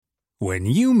When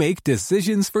you make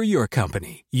decisions for your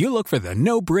company, you look for the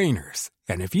no-brainers.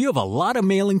 And if you have a lot of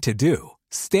mailing to do,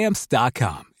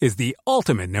 Stamps.com is the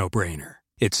ultimate no-brainer.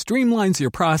 It streamlines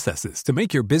your processes to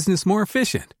make your business more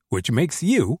efficient, which makes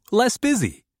you less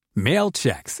busy. Mail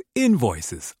checks,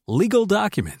 invoices, legal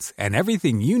documents, and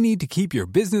everything you need to keep your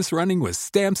business running with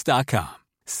Stamps.com.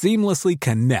 Seamlessly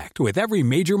connect with every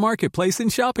major marketplace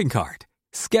and shopping cart.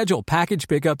 Schedule package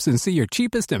pickups and see your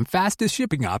cheapest and fastest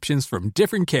shipping options from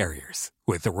different carriers,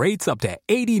 with rates up to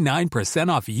 89%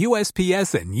 off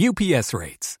USPS and UPS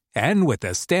rates. And with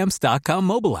the Stamps.com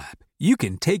mobile app, you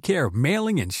can take care of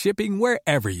mailing and shipping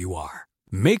wherever you are.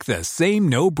 Make the same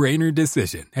no-brainer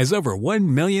decision as over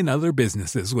 1 million other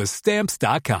businesses with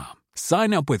Stamps.com.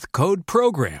 Sign up with code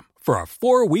PROGRAM for a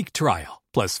 4-week trial,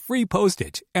 plus free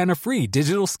postage and a free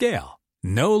digital scale.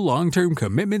 No long-term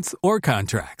commitments or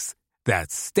contracts.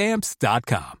 That's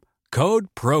Stamps.com. Code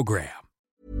PROGRAM.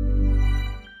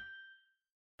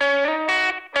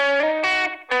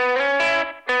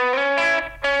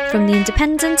 From The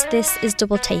Independent, this is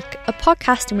Double Take, a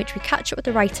podcast in which we catch up with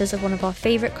the writers of one of our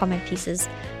favourite comment pieces.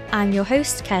 I'm your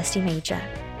host, Kirsty Major.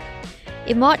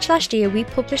 In March last year, we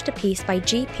published a piece by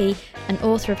GP and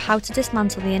author of How to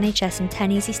Dismantle the NHS in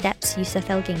 10 Easy Steps,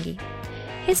 Yousef El-Gingi.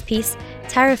 His piece,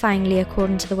 terrifyingly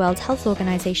according to the World Health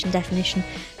Organisation definition,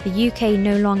 the UK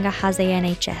no longer has a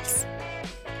NHS,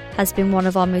 has been one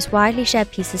of our most widely shared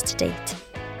pieces to date.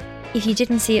 If you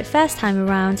didn't see it first time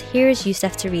around, here is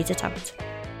Yousef to read it out.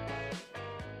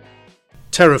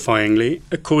 Terrifyingly,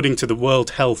 according to the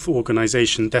World Health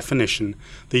Organisation definition,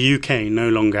 the UK no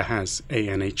longer has a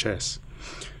NHS.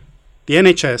 The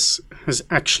NHS has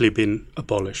actually been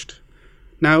abolished.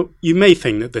 Now, you may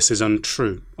think that this is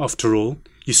untrue. After all,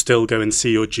 you still go and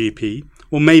see your GP,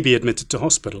 or may be admitted to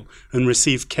hospital and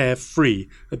receive care free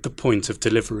at the point of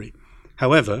delivery.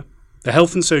 However, the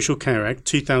Health and Social Care Act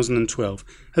 2012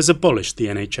 has abolished the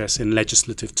NHS in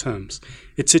legislative terms.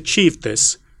 It's achieved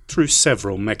this through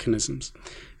several mechanisms.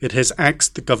 It has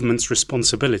axed the government's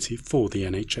responsibility for the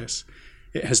NHS.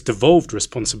 It has devolved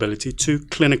responsibility to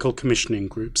clinical commissioning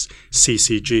groups,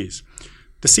 CCGs.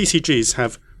 The CCGs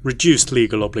have reduced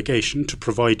legal obligation to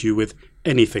provide you with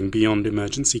anything beyond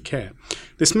emergency care.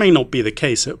 This may not be the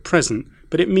case at present,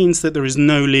 but it means that there is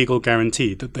no legal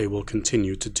guarantee that they will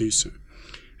continue to do so.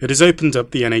 It has opened up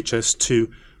the NHS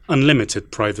to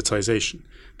unlimited privatisation.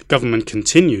 The government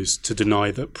continues to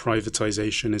deny that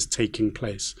privatisation is taking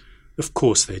place. Of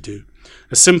course they do.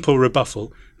 A simple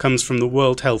rebuttal comes from the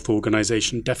World Health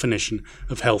Organization definition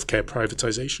of healthcare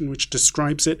privatisation, which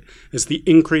describes it as the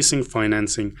increasing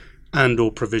financing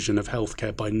and/or provision of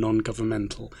healthcare by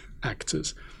non-governmental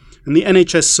actors. And the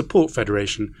NHS Support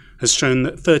Federation has shown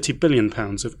that £30 billion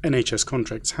of NHS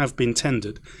contracts have been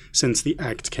tendered since the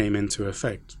Act came into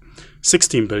effect.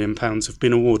 £16 billion have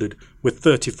been awarded, with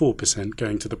 34%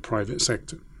 going to the private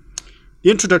sector.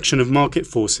 The introduction of market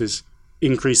forces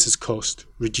increases cost,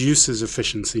 reduces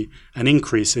efficiency, and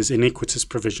increases iniquitous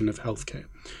provision of healthcare.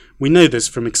 We know this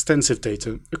from extensive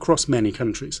data across many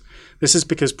countries. This is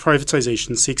because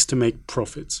privatisation seeks to make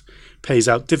profits, pays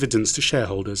out dividends to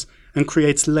shareholders, and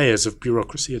creates layers of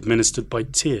bureaucracy administered by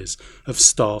tiers of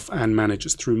staff and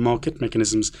managers through market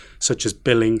mechanisms such as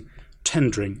billing,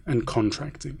 tendering, and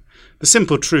contracting. The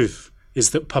simple truth is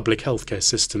that public healthcare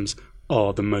systems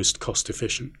are the most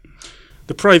cost-efficient.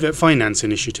 The Private Finance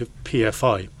Initiative,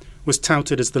 PFI, was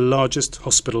touted as the largest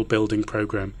hospital building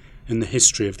programme in the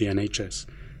history of the NHS.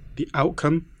 The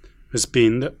outcome has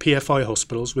been that PFI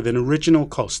hospitals with an original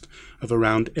cost of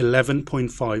around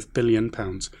 £11.5 billion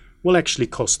will actually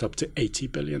cost up to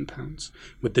 £80 billion,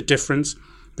 with the difference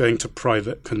going to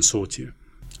private consortia.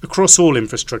 Across all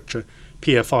infrastructure,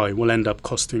 PFI will end up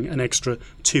costing an extra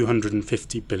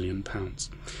 £250 billion.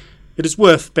 It is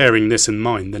worth bearing this in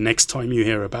mind the next time you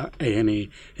hear about A&E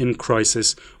in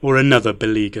crisis or another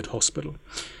beleaguered hospital.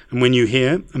 And when you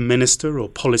hear a minister or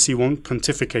policy wonk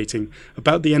pontificating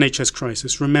about the NHS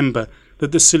crisis, remember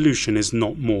that the solution is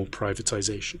not more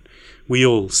privatisation. We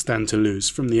all stand to lose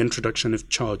from the introduction of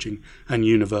charging and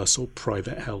universal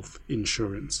private health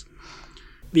insurance.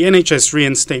 The NHS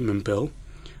Reinstatement Bill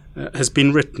has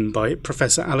been written by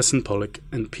Professor Alison Pollock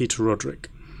and Peter Roderick.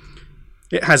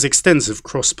 It has extensive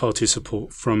cross-party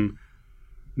support from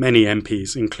many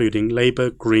MPs, including Labour,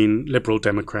 Green, Liberal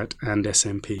Democrat and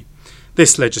SNP.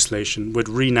 This legislation would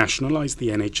renationalise the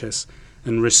NHS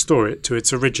and restore it to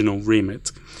its original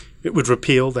remit. It would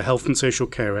repeal the Health and Social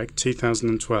Care Act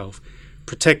 2012,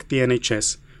 protect the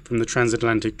NHS from the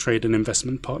Transatlantic Trade and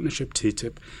Investment Partnership,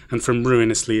 TTIP, and from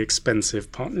ruinously expensive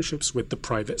partnerships with the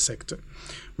private sector.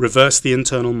 Reverse the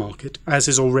internal market, as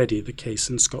is already the case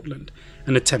in Scotland,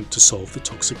 and attempt to solve the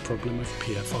toxic problem of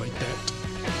PFI debt.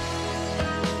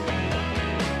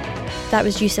 That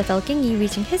was Yousef El-Ghingi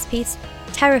reading his piece.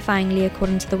 Terrifyingly,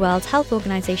 according to the World Health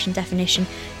Organization definition,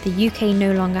 the UK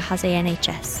no longer has a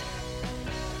NHS.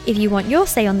 If you want your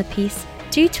say on the piece,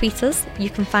 do tweet us. You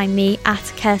can find me at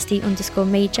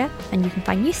Kirsty_Major, and you can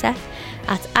find Yousef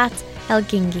at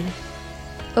El-Ghingi.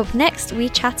 Up next, we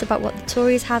chat about what the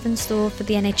Tories have in store for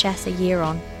the NHS a year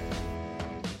on.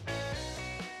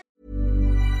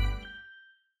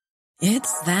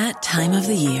 It's that time of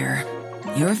the year.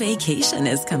 Your vacation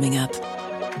is coming up.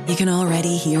 You can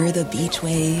already hear the beach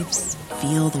waves,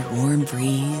 feel the warm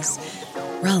breeze,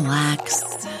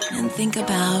 relax, and think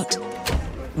about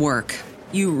work.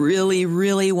 You really,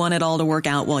 really want it all to work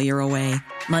out while you're away.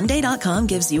 Monday.com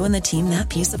gives you and the team that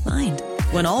peace of mind.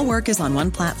 When all work is on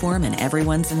one platform and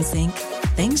everyone's in sync,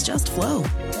 things just flow.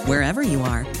 Wherever you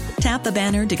are, tap the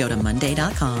banner to go to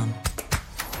Monday.com.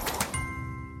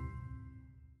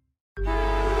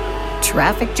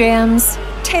 Traffic jams,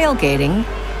 tailgating,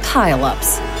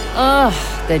 pile-ups.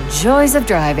 Ugh, the joys of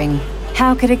driving.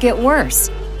 How could it get worse?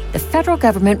 The federal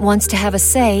government wants to have a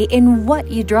say in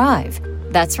what you drive.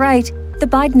 That's right. The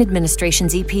Biden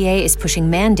administration's EPA is pushing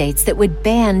mandates that would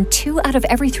ban 2 out of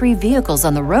every 3 vehicles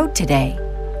on the road today.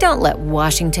 Don't let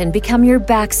Washington become your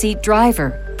backseat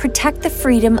driver. Protect the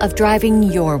freedom of driving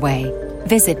your way.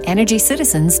 Visit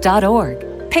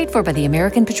EnergyCitizens.org. Paid for by the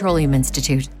American Petroleum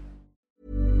Institute.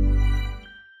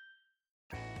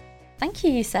 Thank you,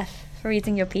 Yousef, for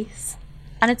reading your piece.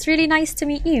 And it's really nice to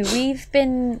meet you. We've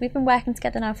been working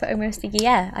together now for almost a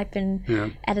year. I've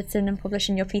been editing and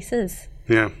publishing your pieces.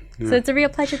 Yeah. So it's a real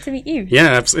pleasure to meet you. Yeah,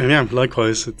 absolutely. Yeah,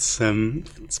 likewise. It's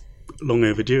long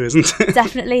overdue, isn't it?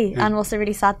 Definitely. And also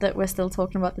really sad that we're still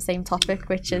talking about the same topic,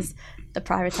 which is the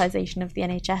privatisation of the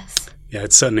NHS. Yeah,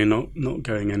 it's certainly not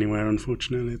going anywhere,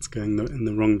 unfortunately. It's going in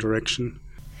the wrong direction.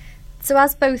 So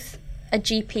as both a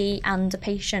GP and a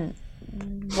patient,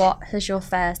 what has your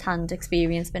first-hand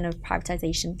experience been of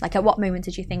privatisation? Like, at what moment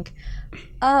did you think,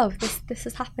 oh, this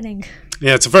is happening?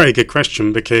 Yeah, it's a very good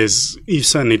question, because you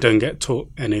certainly don't get taught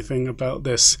anything about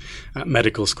this at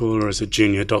medical school or as a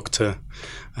junior doctor.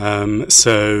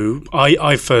 So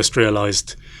I first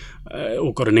realised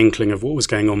or got an inkling of what was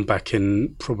going on back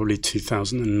in probably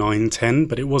 2009-10,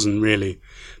 but it wasn't really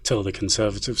till the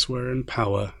Conservatives were in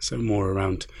power, so more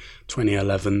around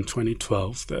 2011,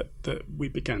 2012, that we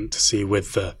began to see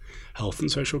with the Health and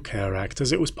Social Care Act,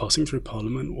 as it was passing through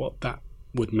Parliament, what that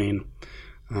would mean.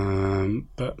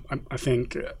 But I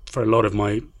think for a lot of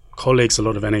my colleagues, a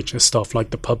lot of NHS staff, like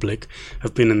the public,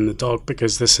 have been in the dark,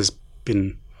 because this has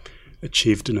been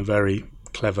achieved in a very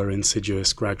clever,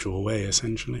 insidious, gradual way,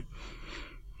 essentially.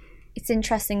 It's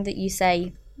interesting that you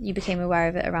say you became aware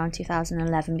of it around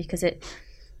 2011, because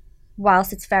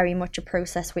whilst it's very much a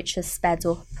process which has sped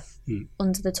up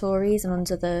under the Tories and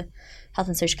under the Health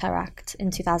and Social Care Act in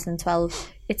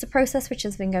 2012, it's a process which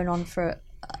has been going on for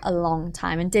a long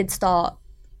time, and did start,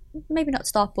 maybe not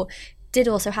start, but did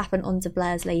also happen under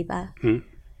Blair's Labour.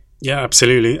 Yeah,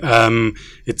 absolutely.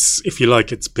 It's, if you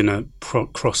like, it's been a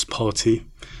cross-party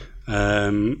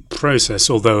process,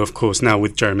 although of course now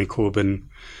with Jeremy Corbyn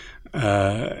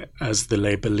as the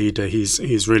Labour leader,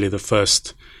 he's really the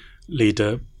first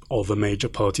leader of a major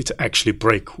party to actually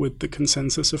break with the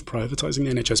consensus of privatising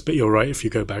the NHS. But you're right, if you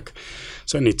go back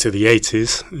certainly to the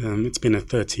 80s, it's been a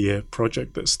 30-year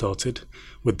project that started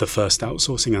with the first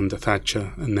outsourcing under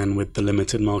Thatcher, and then with the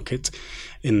limited market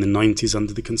in the 90s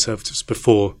under the Conservatives,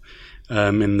 before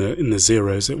in the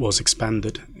zeros it was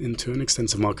expanded into an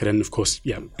extensive market. And of course,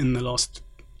 in the last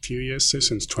few years, so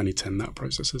since 2010, that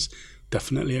process has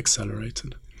definitely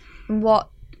accelerated. What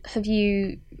have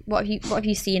you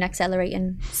seen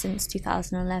accelerating since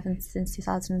 2011, since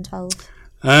 2012?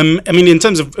 I mean, in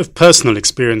terms of personal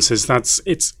experiences,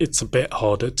 it's a bit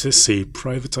harder to see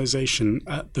privatisation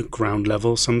at the ground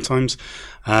level sometimes,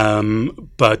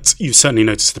 but you certainly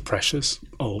notice the pressures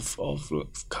of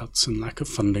cuts and lack of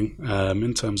funding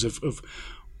in terms of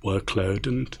workload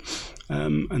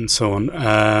and so on,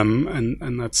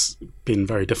 and that's been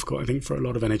very difficult, I think, for a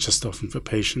lot of NHS staff and for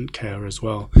patient care as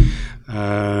well.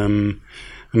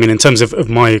 I mean, in terms of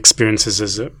my experiences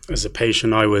as a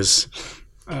patient,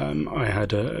 I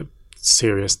had a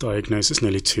serious diagnosis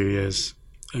nearly 2 years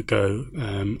ago,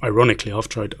 ironically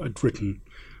after I'd written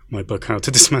my book, How to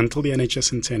Dismantle the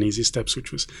NHS in 10 Easy Steps,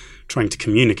 which was trying to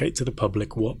communicate to the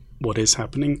public what is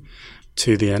happening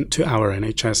to our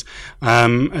NHS,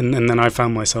 and then I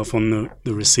found myself on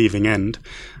the receiving end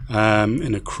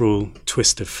in a cruel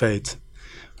twist of fate,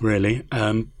 really.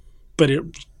 But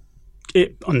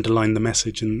it underlined the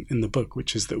message in the book,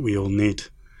 which is that we all need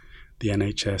the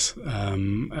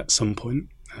NHS at some point,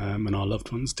 and our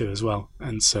loved ones do as well.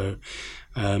 And so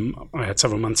I had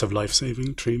several months of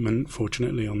life-saving treatment,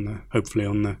 fortunately, hopefully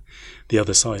on the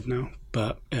other side now.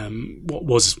 But what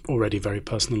was already very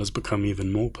personal has become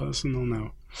even more personal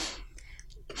now.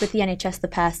 With the NHS, the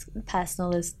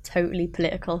personal is totally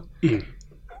political. Mm.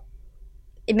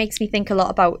 It makes me think a lot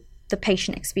about the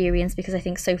patient experience, because I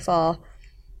think so far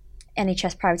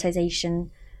NHS privatisation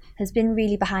has been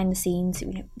really behind the scenes,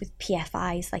 with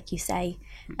PFIs, like you say,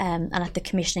 and at the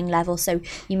commissioning level. So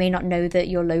you may not know that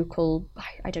your local,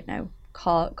 I don't know,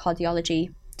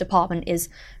 cardiology department is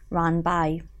run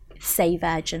by, say,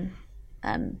 Virgin,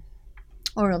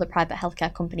 or another private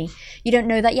healthcare company. You don't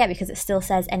know that yet because it still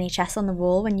says NHS on the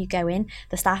wall when you go in.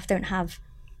 The staff don't have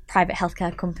private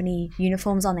healthcare company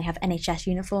uniforms on, they have NHS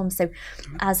uniforms. So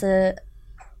as a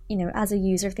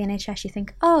user of the NHS, you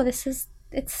think, oh,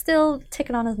 it's still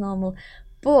ticking on as normal.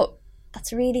 But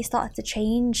that's really started to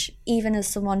change. Even as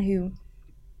someone who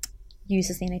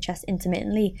uses the NHS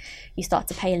intermittently, you start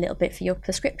to pay a little bit for your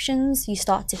prescriptions. You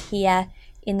start to hear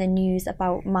in the news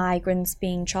about migrants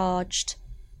being charged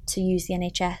to use the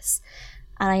NHS.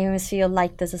 And I almost feel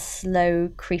like there's a slow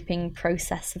creeping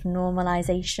process of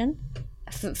normalisation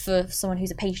for someone who's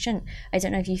a patient. I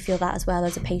don't know if you feel that as well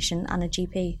as a patient and a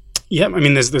GP. Yeah, I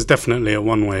mean, there's definitely a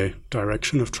one-way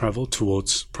direction of travel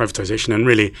towards privatisation and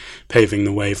really paving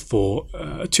the way for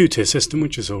a two-tier system,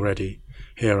 which is already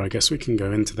here. I guess we can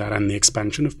go into that, and the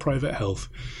expansion of private health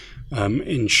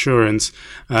insurance.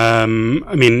 I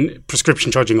mean, prescription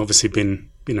charging obviously been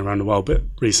around a while, but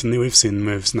recently we've seen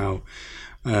moves now,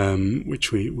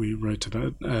 which we wrote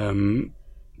about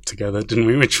together, didn't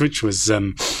we? Which was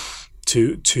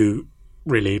to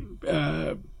really,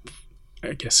 I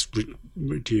guess,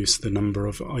 reduce the number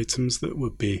of items that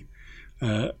would be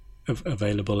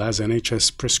available as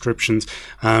NHS prescriptions.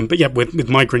 But yeah, with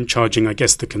migrant charging, I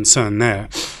guess the concern there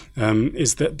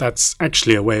is that that's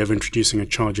actually a way of introducing a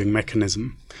charging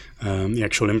mechanism, the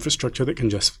actual infrastructure that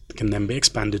can then be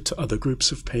expanded to other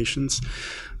groups of patients.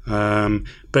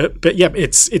 But yeah,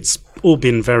 it's all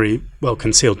been very well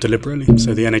concealed deliberately.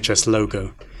 So the NHS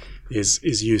logo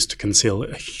is used to conceal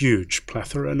a huge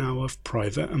plethora now of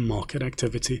private and market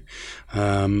activity.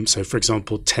 So, for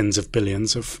example, tens of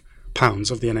billions of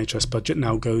pounds of the NHS budget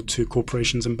now go to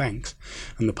corporations and banks,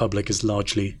 and the public is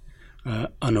largely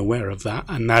unaware of that.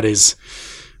 And that is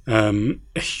a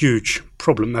huge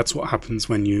problem. That's what happens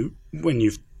when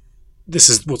you've. This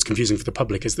is what's confusing for the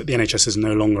public, is that the NHS is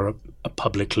no longer a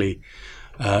publicly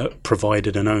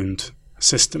provided and owned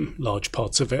system. Large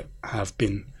parts of it have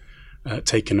been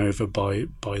taken over by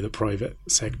the private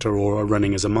sector or are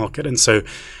running as a market. And so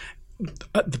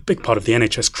the big part of the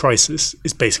NHS crisis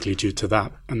is basically due to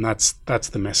that. And that's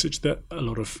the message that a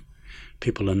lot of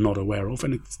people are not aware of.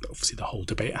 And it's obviously the whole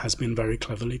debate has been very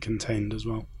cleverly contained as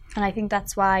well. And I think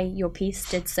that's why your piece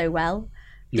did so well,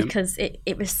 because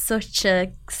it was such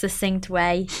a succinct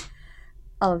way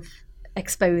of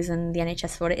exposing the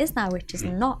NHS for what it is now, which is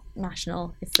not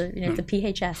national. It's a it's a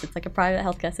PHS. It's like a private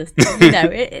healthcare system.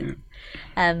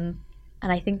 And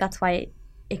I think that's why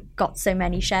it got so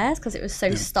many shares, because it was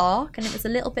so stark, and it was a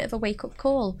little bit of a wake-up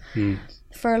call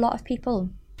for a lot of people.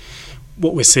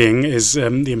 What we're seeing is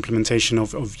the implementation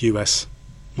of US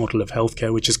model of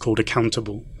healthcare, which is called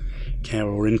accountable care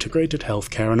or integrated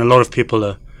healthcare, and a lot of people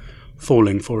are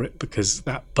falling for it because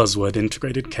that buzzword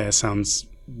integrated care sounds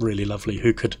really lovely.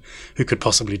 Who could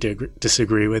possibly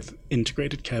disagree with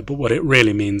integrated care? But what it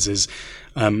really means is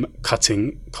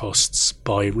cutting costs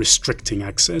by restricting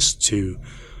access to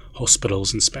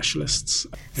hospitals and specialists.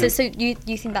 So you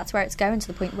think that's where it's going, to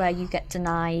the point where you get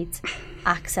denied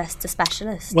access to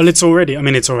specialists? Well, it's already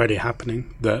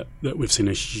happening that we've seen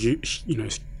a huge,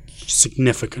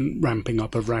 significant ramping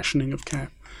up of rationing of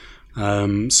care.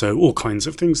 So all kinds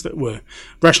of things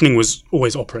rationing was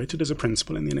always operated as a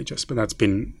principle in the NHS, but that's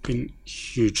been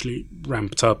hugely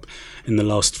ramped up in the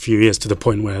last few years, to the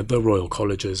point where the Royal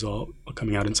Colleges are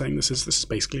coming out and saying this is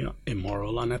basically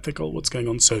immoral, unethical, what's going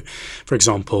on. So, for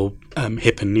example,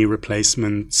 hip and knee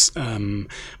replacements,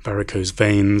 varicose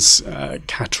veins,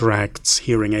 cataracts,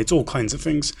 hearing aids, all kinds of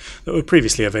things that were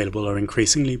previously available are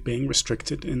increasingly being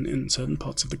restricted in certain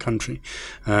parts of the country.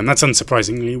 That's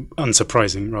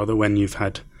unsurprising, rather, when you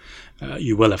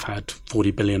will have had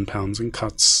 £40 billion in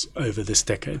cuts over this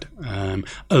decade,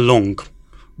 along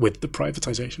with the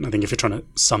privatisation. I think if you're trying to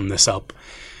sum this up,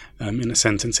 in a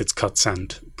sentence, it's cuts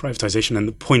and privatisation. And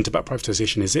the point about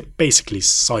privatisation is it basically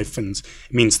siphons.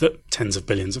 It means that tens of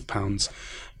billions of pounds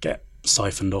get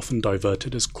siphoned off and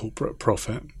diverted as corporate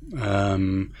profit.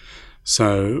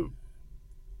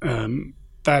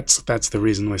 That's the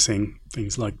reason we're seeing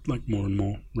things like more and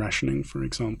more rationing, for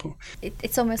example.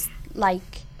 It's almost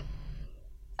like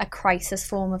a crisis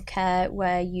form of care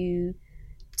where you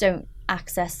don't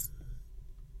access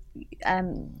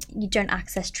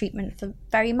treatment for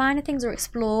very minor things, or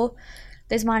explore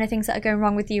those minor things that are going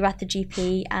wrong with you at the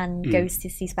GP, and goes to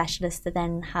see specialists to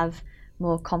then have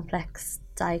more complex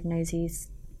diagnoses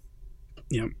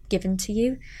given to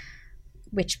you,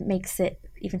 which makes it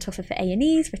even tougher for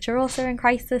A&Es, which are also in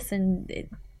crisis, and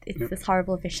it's this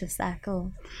horrible vicious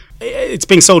circle. It's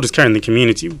being sold as care in the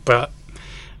community, but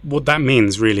what that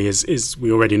means really is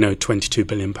we already know £22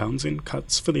 billion in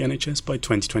cuts for the NHS by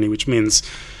 2020, which means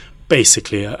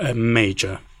basically a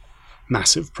major,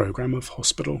 massive programme of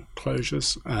hospital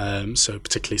closures, so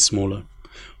particularly smaller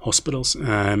hospitals.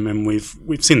 And we've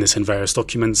seen this in various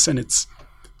documents, and it's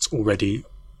already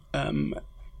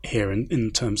here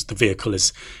in terms, the vehicle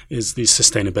is the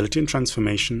sustainability and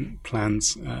transformation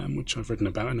plans, which I've written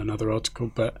about in another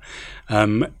article. But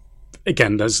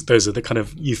again, those are the kind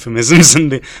of euphemisms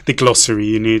and the glossary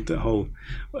you need.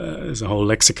 There's a whole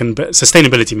lexicon. But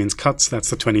sustainability means cuts. That's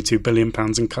the £22 billion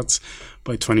in cuts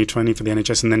by 2020 for the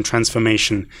NHS. And then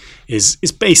transformation is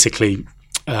basically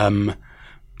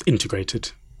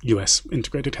integrated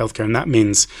healthcare. And that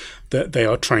means that they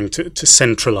are trying to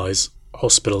centralise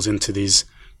hospitals into these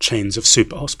chains of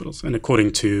super hospitals. And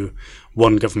according to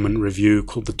one government review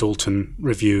called the Dalton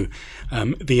Review,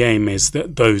 the aim is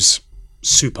that those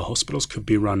super hospitals could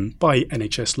be run by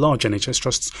large NHS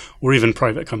trusts, or even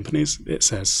private companies, it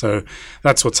says. So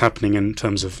that's what's happening in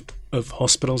terms of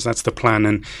hospitals. That's the plan.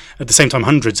 And at the same time,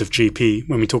 hundreds of GP,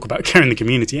 when we talk about care in the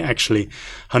community, actually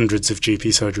hundreds of GP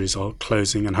surgeries are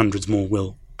closing, and hundreds more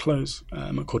will close,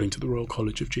 according to the Royal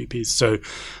College of GPs. So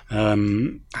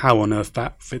how on earth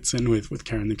that fits in with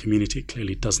care in the community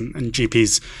clearly doesn't. And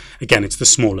GPs, again, it's the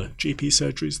smaller GP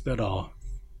surgeries that are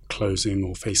closing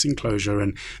or facing closure,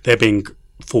 and they're being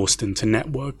forced into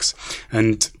networks.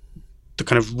 And the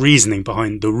kind of reasoning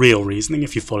behind, the real reasoning,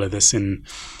 if you follow this in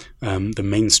the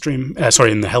mainstream,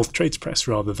 in the health trades press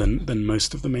rather than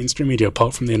most of the mainstream media,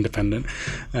 apart from The Independent,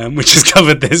 which has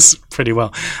covered this pretty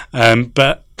well.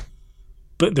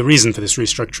 But the reason for this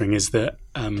restructuring is that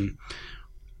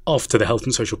after the Health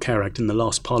and Social Care Act in the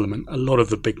last Parliament, a lot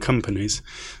of the big companies,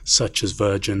 such as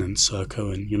Virgin and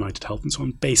Serco and United Health and so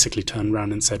on, basically turned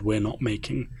around and said, we're not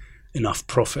making enough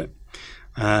profit.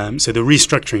 So the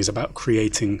restructuring is about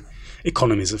creating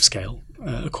economies of scale,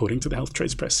 according to the Health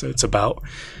Trades Press. So it's about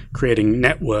creating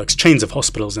networks, chains of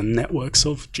hospitals and networks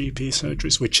of GP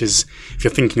surgeries, which is, if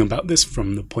you're thinking about this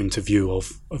from the point of view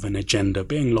of an agenda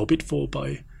being lobbied for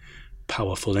by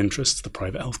powerful interests, the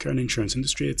private healthcare and insurance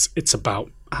industry, it's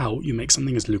about how you make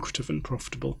something as lucrative and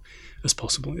profitable as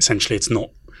possible. Essentially, it's not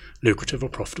lucrative or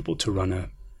profitable to run a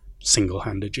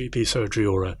single-handed GP surgery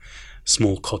or a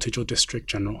small cottage or district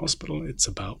general hospital. It's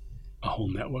about a whole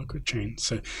network of chains.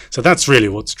 So that's really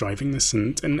what's driving this.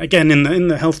 And again, in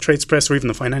the Health Trades Press or even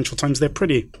the Financial Times, they're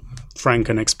pretty frank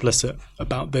and explicit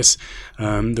about this.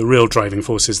 The real driving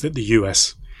force is that the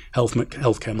US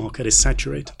healthcare market is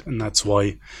saturated, and that's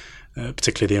why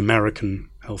particularly the American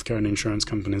healthcare and insurance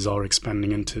companies are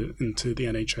expanding into the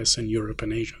NHS in Europe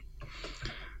and Asia.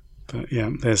 But yeah,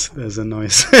 there's a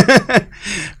nice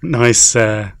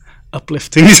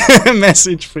uplifting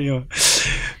message for your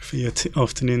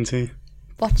afternoon tea.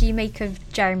 What do you make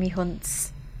of Jeremy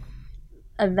Hunt's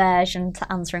aversion to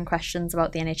answering questions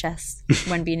about the NHS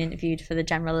when being interviewed for the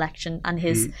general election, and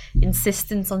his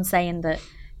insistence on saying that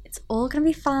it's all going to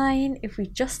be fine if we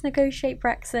just negotiate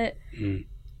Brexit?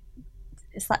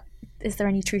 Is there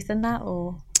any truth in that,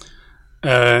 or?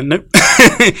 No.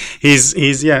 he's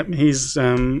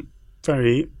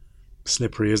very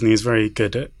slippery, isn't he? He's very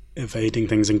good at evading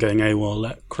things and going AWOL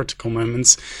at critical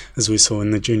moments, as we saw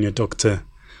in the junior doctor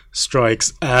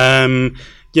strikes. Jeremy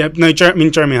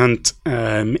Hunt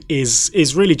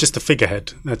is really just a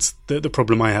figurehead. That's the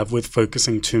problem I have with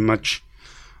focusing too much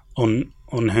on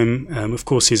him. Of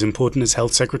course, he's important as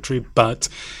health secretary, but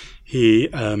he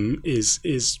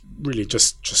is really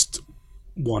just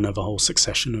one of a whole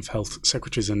succession of health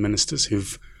secretaries and ministers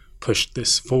who've pushed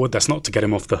this forward. That's not to get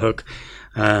him off the hook,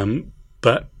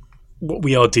 but what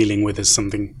we are dealing with is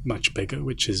something much bigger,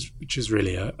 which is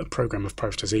really a program of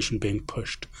privatisation being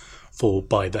pushed for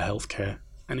by the healthcare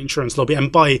and insurance lobby,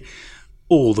 and by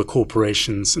all the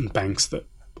corporations and banks that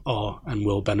are and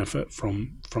will benefit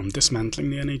from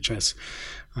dismantling the NHS.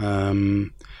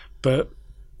 But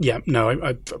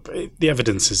the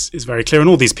evidence is very clear, and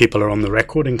all these people are on the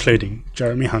record, including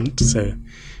Jeremy Hunt. So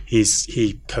he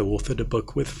co-authored a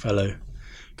book with fellow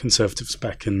Conservatives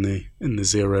back in the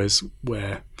zeros,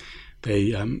 where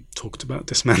they talked about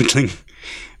dismantling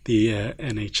the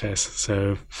NHS.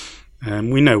 So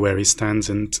we know where he stands,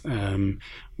 and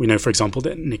we know, for example,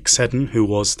 that Nick Seddon, who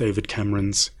was David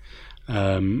Cameron's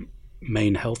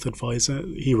main health advisor,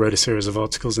 he wrote a series of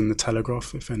articles in the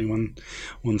Telegraph, if anyone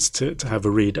wants to have a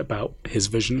read about his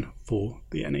vision for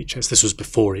the NHS. This was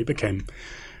before he became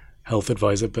health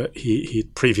advisor, but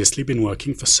he'd previously been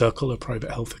working for Circle, a private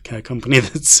healthcare company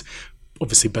that's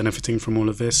obviously benefiting from all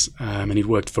of this, and he'd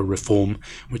worked for Reform,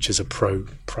 which is a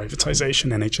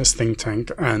pro-privatisation NHS think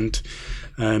tank, and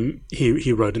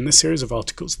he wrote in a series of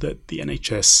articles that the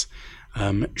NHS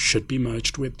should be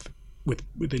merged with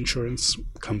insurance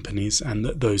companies, and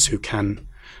that those who can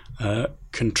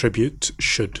contribute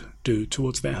should do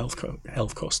towards their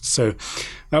health costs. So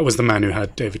that was the man who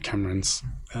had David Cameron's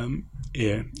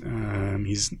ear.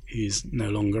 He's no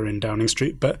longer in Downing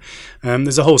Street, but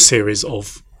there's a whole series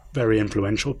of very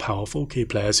influential, powerful key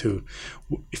players who,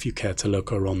 if you care to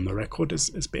look, are on the record as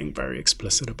being very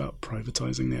explicit about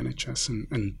privatising the NHS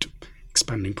and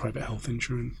expanding private health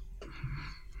insurance.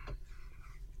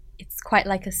 It's quite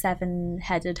like a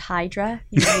 7-headed hydra.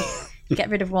 You get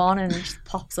rid of one and it just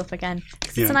pops up again.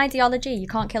 It's an ideology. You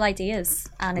can't kill ideas.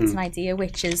 And it's an idea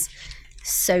which is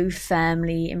so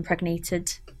firmly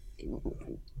impregnated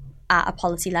at a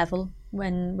policy level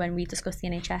when we discuss the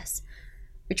NHS.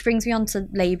 Which brings me on to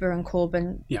Labour and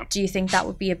Corbyn. Yeah. Do you think that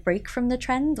would be a break from the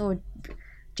trend, or do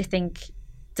you think,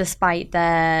 despite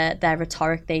their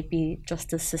rhetoric, they'd be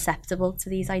just as susceptible to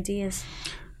these ideas?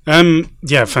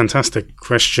 Fantastic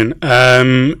question. I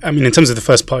mean, in terms of the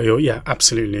first part, you're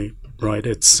absolutely right.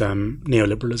 It's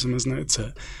neoliberalism, isn't it?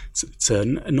 It's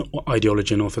an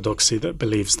ideology and orthodoxy that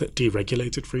believes that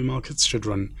deregulated free markets should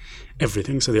run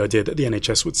everything. So the idea that the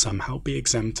NHS would somehow be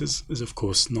exempt is of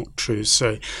course not true.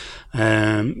 So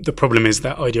the problem is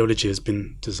that ideology has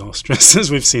been disastrous,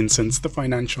 as we've seen since the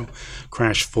financial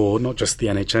crash, for not just the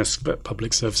NHS but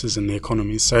public services and the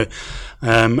economy. So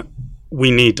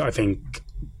we need, I think,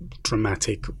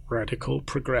 dramatic, radical,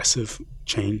 progressive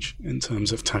change in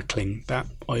terms of tackling that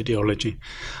ideology.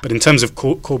 But in terms of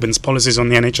Corbyn's policies on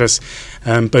the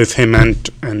NHS, both him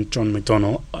and John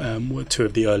McDonnell were two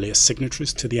of the earliest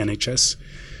signatories to the NHS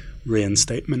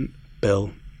reinstatement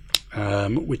bill,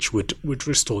 which would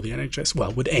restore the NHS. Well,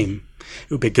 it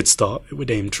would be a good start. It would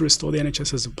aim to restore the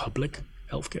NHS as a public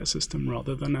healthcare system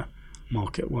rather than a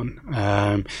market one.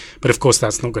 But of course,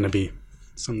 that's not going to be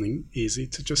something easy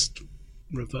to just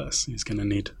reverse. He's going to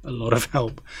need a lot of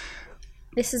help.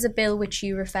 This is a bill which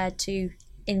you referred to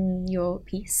in your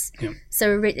piece. Yeah.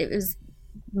 So it was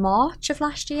March of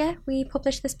last year we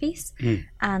published this piece,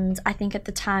 and I think at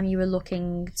the time you were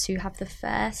looking to have the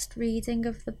first reading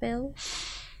of the bill.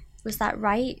 Was that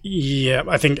right? Yeah,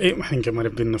 I think it might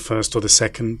have been the first or the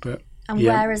second, but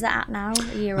where is it at now?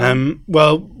 A year on?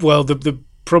 Well, the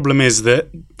problem is that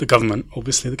the government,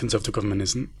 obviously the Conservative government,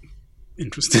 isn't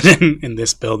interested in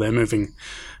this bill. They're moving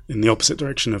in the opposite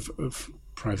direction of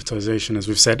privatisation, as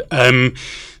we've said.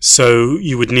 So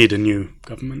you would need a new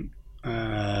government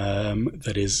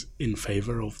that is in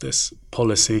favour of this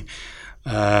policy.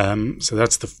 So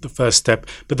that's the first step.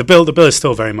 But the bill is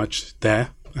still very much there.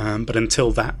 But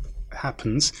until that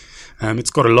happens,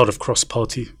 it's got a lot of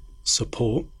cross-party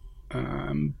support,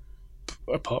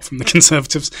 apart from the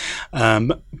Conservatives.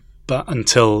 But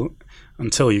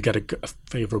until you get a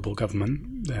favourable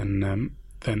government, then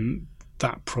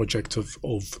that project of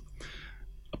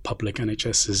a public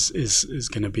NHS is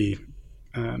going to be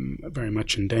very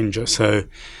much in danger. So,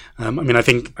 I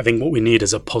think what we need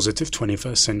is a positive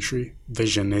 21st century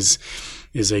vision is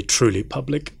a truly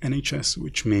public NHS,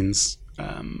 which means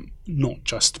not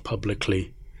just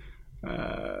publicly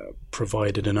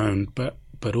provided and owned,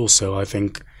 but also, I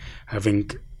think, having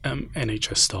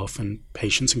NHS staff and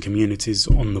patients and communities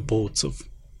on the boards of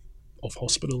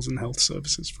hospitals and health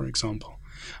services, for example.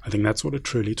 I think that's what a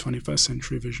truly 21st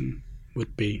century vision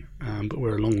would be, but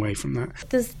we're a long way from that.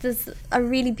 There's a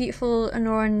really beautiful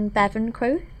Anoran Bevan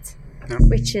quote,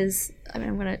 which is,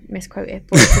 I'm going to misquote it,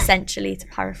 but it's essentially, to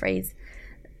paraphrase,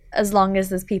 as long as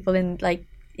there's people in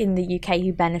the UK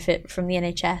who benefit from the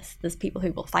NHS, there's people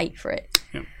who will fight for it.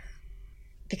 Yeah.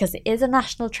 Because it is a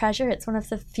national treasure. It's one of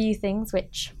the few things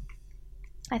which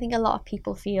I think a lot of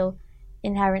people feel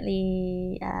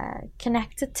inherently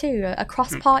connected to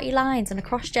across party lines and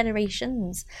across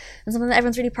generations, and something that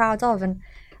everyone's really proud of. And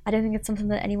I don't think it's something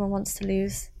that anyone wants to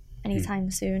lose anytime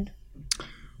soon.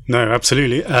 No,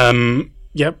 absolutely.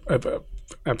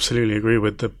 absolutely agree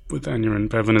with Anya and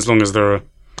Bevan. As long as there are,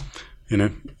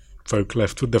 folk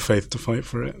left with the faith to fight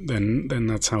for it, then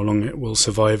that's how long it will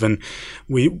survive. And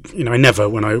I never,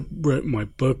 when I wrote my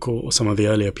book or some of the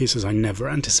earlier pieces, I never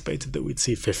anticipated that we'd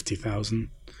see 50,000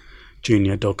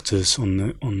 junior doctors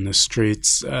on the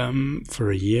streets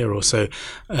for a year or so.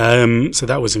 So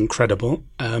that was incredible.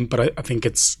 But I think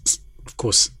it's, of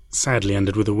course, sadly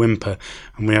ended with a whimper,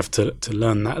 and we have to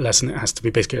learn that lesson. It has to be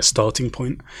basically a starting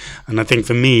point. And I think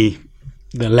for me,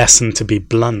 the lesson, to be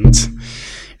blunt,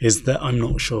 is that I'm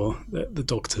not sure that the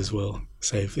doctors will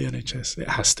save the NHS. It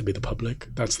has to be the public.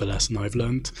 That's the lesson I've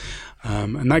learned.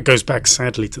 And that goes back,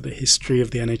 sadly, to the history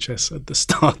of the NHS at the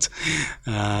start,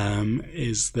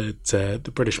 is that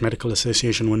the British Medical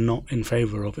Association were not in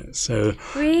favour of it. So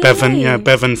really?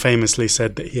 Bevan famously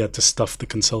said that he had to stuff the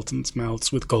consultants'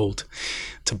 mouths with gold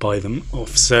to buy them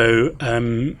off. So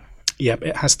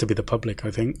it has to be the public,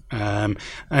 I think. And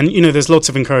there's lots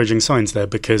of encouraging signs there,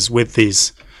 because with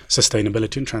these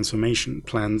sustainability and transformation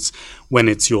plans, when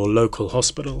it's your local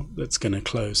hospital that's going to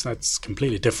close, that's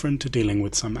completely different to dealing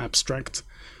with some abstract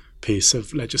piece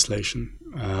of legislation.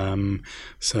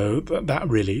 So that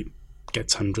really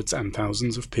gets hundreds and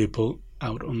thousands of people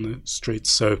out on the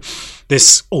streets. So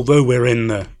this, although we're in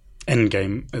the end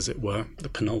game, as it were, the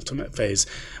penultimate phase,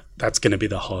 that's going to be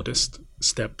the hardest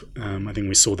step. I think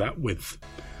we saw that with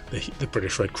the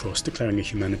British Red Cross declaring a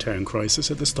humanitarian crisis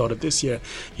at the start of this year.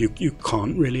 You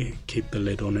can't really keep the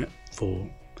lid on it for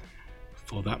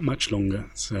that much longer.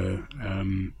 So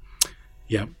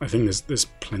I think there's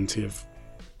plenty of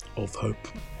hope.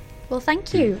 Well,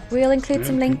 thank you. We'll include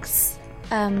some links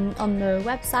on the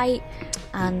website,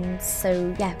 and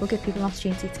so we'll give people an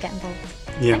opportunity to get involved.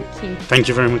 Thank you. Thank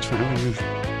you very much for having me.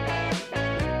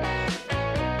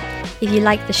 If you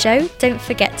like the show, don't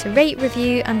forget to rate,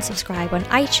 review and subscribe on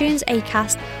iTunes,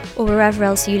 Acast or wherever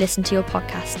else you listen to your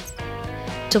podcasts.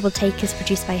 Double Take is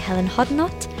produced by Helen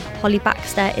Hodnott. Holly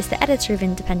Baxter is the editor of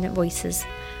Independent Voices.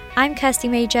 I'm Kirsty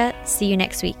Major. See you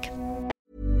next week.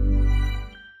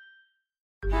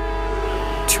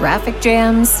 Traffic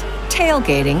jams,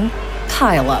 tailgating,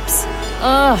 pile-ups.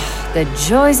 Ugh, the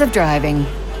joys of driving.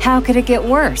 How could it get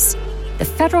worse? The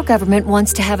federal government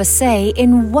wants to have a say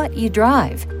in what you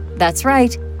drive. That's right.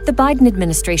 The Biden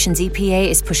administration's EPA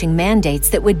is pushing mandates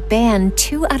that would ban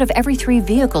 2 out of every 3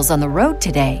 vehicles on the road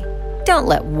today. Don't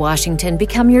let Washington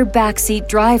become your backseat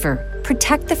driver.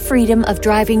 Protect the freedom of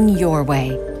driving your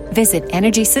way. Visit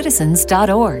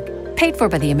EnergyCitizens.org. Paid for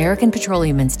by the American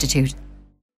Petroleum Institute.